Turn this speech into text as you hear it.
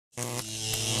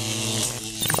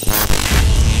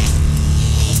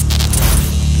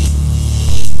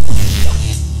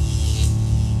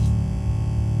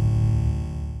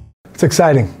It's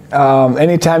exciting.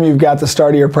 Anytime you've got the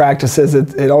start of your practices,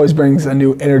 it always brings a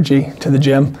new energy to the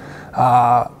gym.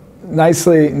 Nice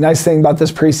thing about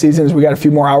this preseason is we got a few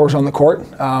more hours on the court.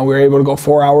 We were able to go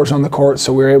 4 hours on the court,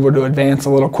 so we were able to advance a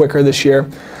little quicker this year.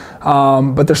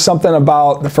 But there's something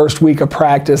about the first week of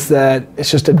practice that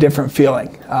it's just a different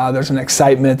feeling. There's an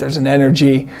excitement, there's an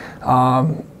energy.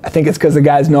 I think it's because the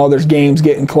guys know there's games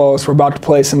getting close. We're about to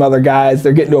play some other guys.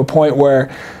 They're getting to a point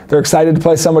where they're excited to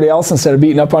play somebody else instead of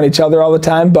beating up on each other all the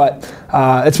time. But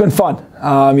it's been fun.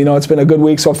 It's been a good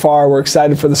week so far. We're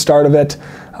excited for the start of it,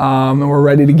 and we're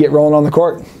ready to get rolling on the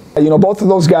court. Both of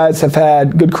those guys have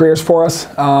had good careers for us,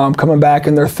 coming back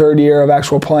in their third year of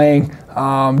actual playing.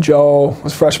 Joe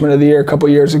was freshman of the year a couple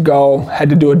years ago, had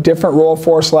to do a different role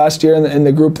for us last year in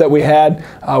the group that we had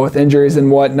with injuries and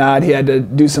whatnot. He had to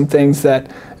do some things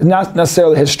that is not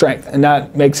necessarily his strength, and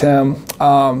that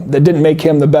didn't make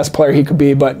him the best player he could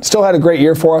be, but still had a great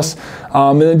year for us.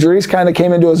 And then Jerice kind of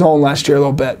came into his own last year a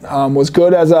little bit. Was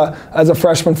good as a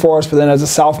freshman for us, but then as a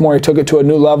sophomore he took it to a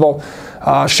new level.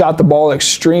 Shot the ball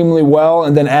extremely well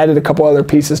and then added a couple other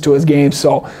pieces to his game.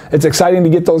 So it's exciting to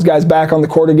get those guys back on the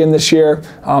court again this year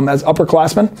as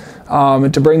upperclassmen,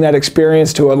 and to bring that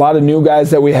experience to a lot of new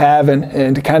guys that we have,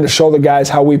 and to kind of show the guys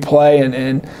how we play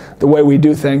and the way we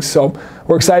do things. So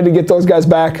we're excited to get those guys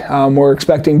back. We're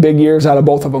expecting big years out of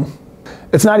both of them.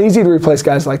 It's not easy to replace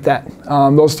guys like that.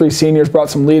 Those three seniors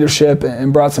brought some leadership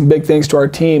and brought some big things to our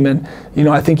team, and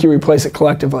I think you replace it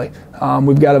collectively.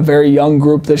 We've got a very young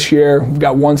group this year. We've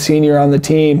got one senior on the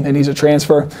team, and he's a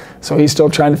transfer, so he's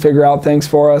still trying to figure out things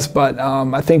for us. But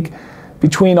I think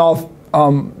between all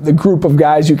the group of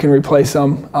guys, you can replace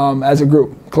them as a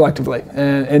group collectively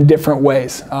in different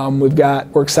ways.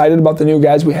 We're excited about the new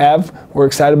guys we have. We're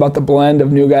excited about the blend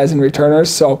of new guys and returners.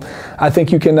 So I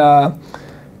think you can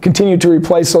continue to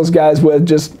replace those guys with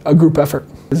just a group effort.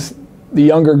 The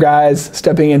younger guys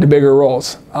stepping into bigger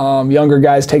roles, younger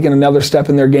guys taking another step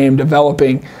in their game,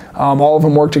 developing. All of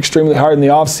them worked extremely hard in the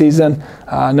off season.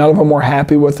 None of them were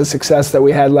happy with the success that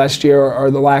we had last year,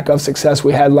 or the lack of success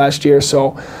we had last year.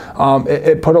 So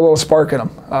it put a little spark in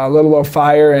them, a little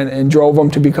fire, and drove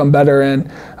them to become better. And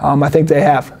I think they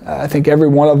have. I think every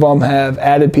one of them have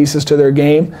added pieces to their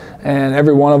game, and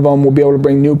every one of them will be able to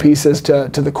bring new pieces to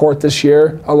the court this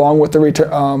year, along with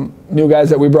the new guys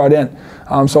that we brought in.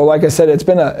 So like I said, it's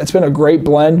been a great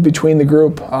blend between the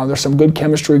group. There's some good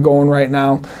chemistry going right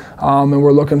now, and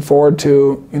we're looking forward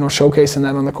to showcasing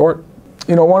that on the court.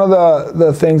 One of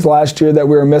the things last year that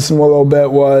we were missing a little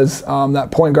bit was that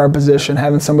point guard position,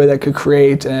 having somebody that could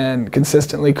create and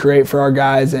consistently create for our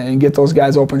guys and get those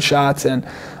guys open shots. And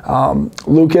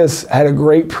Lucas had a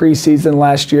great preseason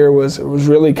last year, was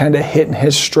really kind of hitting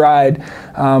his stride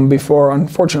before,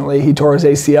 unfortunately, he tore his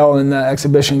ACL in the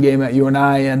exhibition game at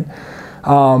UNI. And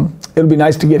it'll be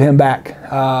nice to get him back.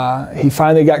 He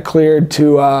finally got cleared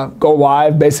to go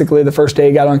live basically the first day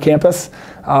he got on campus.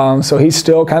 So he's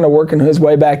still kind of working his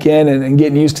way back in and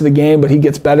getting used to the game, but he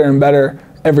gets better and better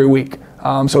every week.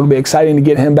 So it'll be exciting to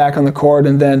get him back on the court.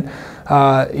 And then,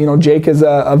 Jake is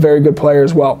a very good player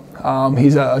as well.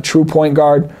 He's a true point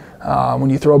guard.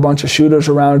 When you throw a bunch of shooters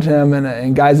around him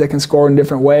and guys that can score in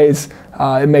different ways,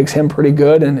 it makes him pretty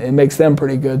good, and it makes them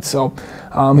pretty good. So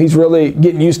he's really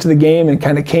getting used to the game and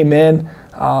kind of came in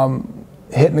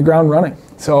hitting the ground running.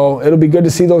 So it'll be good to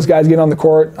see those guys get on the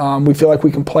court. We feel like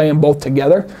we can play them both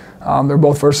together. They're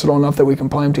both versatile enough that we can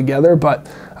play them together, but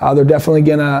they're definitely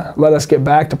going to let us get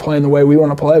back to playing the way we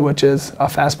want to play, which is a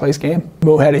fast-paced game.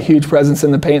 Mo had a huge presence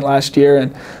in the paint last year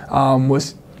and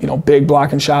was big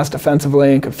blocking shots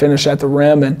defensively and could finish at the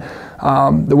rim.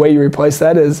 And the way you replace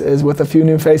that is with a few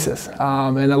new faces.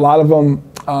 And a lot of them,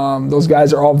 those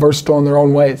guys are all versatile in their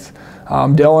own ways.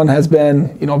 Dylan has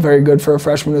been, very good for a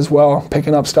freshman as well,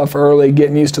 picking up stuff early,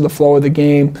 getting used to the flow of the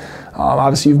game.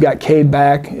 Obviously, you've got Cade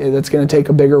back. That's going to take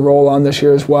a bigger role on this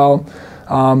year as well.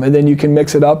 And then you can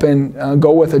mix it up and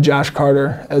go with a Josh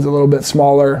Carter as a little bit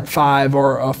smaller 5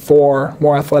 or a 4,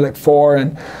 more athletic 4.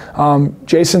 And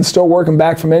Jason's still working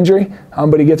back from injury,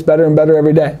 but he gets better and better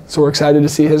every day. So we're excited to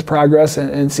see his progress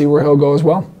and see where he'll go as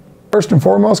well. First and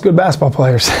foremost, good basketball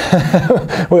players.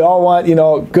 We all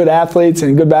want, good athletes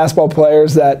and good basketball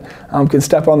players that can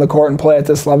step on the court and play at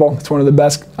this level. It's one of the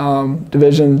best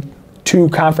Division II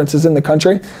conferences in the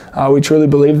country. We truly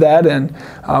believe that, and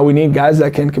we need guys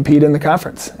that can compete in the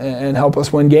conference and help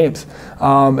us win games.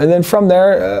 And then from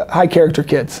there, high character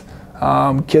kids.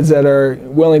 Kids that are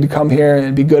willing to come here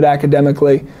and be good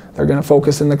academically, They're going to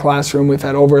focus in the classroom. We've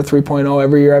had over a 3.0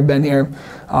 every year I've been here,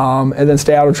 and then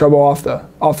stay out of trouble off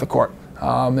the court.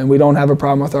 And we don't have a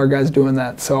problem with our guys doing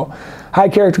that. So high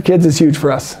character kids is huge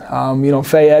for us.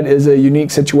 Fayette is a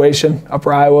unique situation.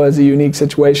 Upper Iowa is a unique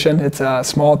situation. It's a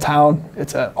small town.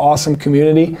 It's an awesome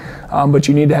community, but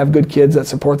you need to have good kids that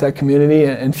support that community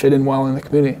and fit in well in the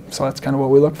community. So that's kind of what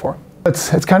we look for.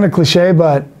 It's kind of cliche,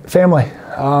 but family.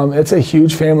 It's a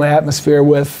huge family atmosphere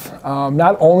with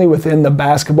not only within the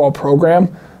basketball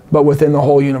program, but within the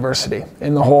whole university,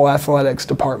 in the whole athletics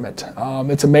department.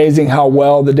 It's amazing how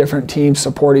well the different teams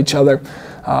support each other.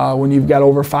 When you've got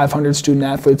over 500 student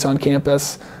athletes on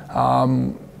campus,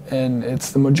 and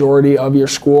it's the majority of your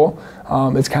school,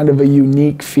 it's kind of a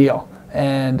unique feel.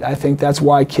 And I think that's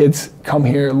why kids come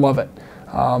here and love it.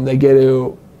 They get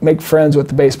to make friends with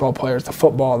the baseball players, the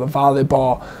football, the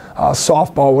volleyball,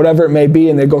 softball, whatever it may be,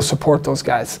 and they go support those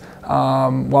guys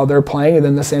while they're playing, and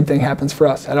then the same thing happens for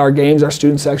us. At our games, our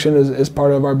student section is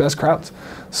part of our best crowds.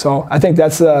 So I think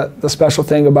that's the special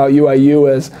thing about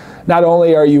UIU is not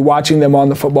only are you watching them on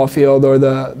the football field or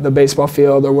the baseball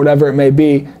field or whatever it may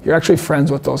be, you're actually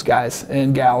friends with those guys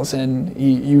and gals, and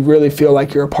you really feel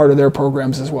like you're a part of their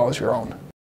programs as well as your own.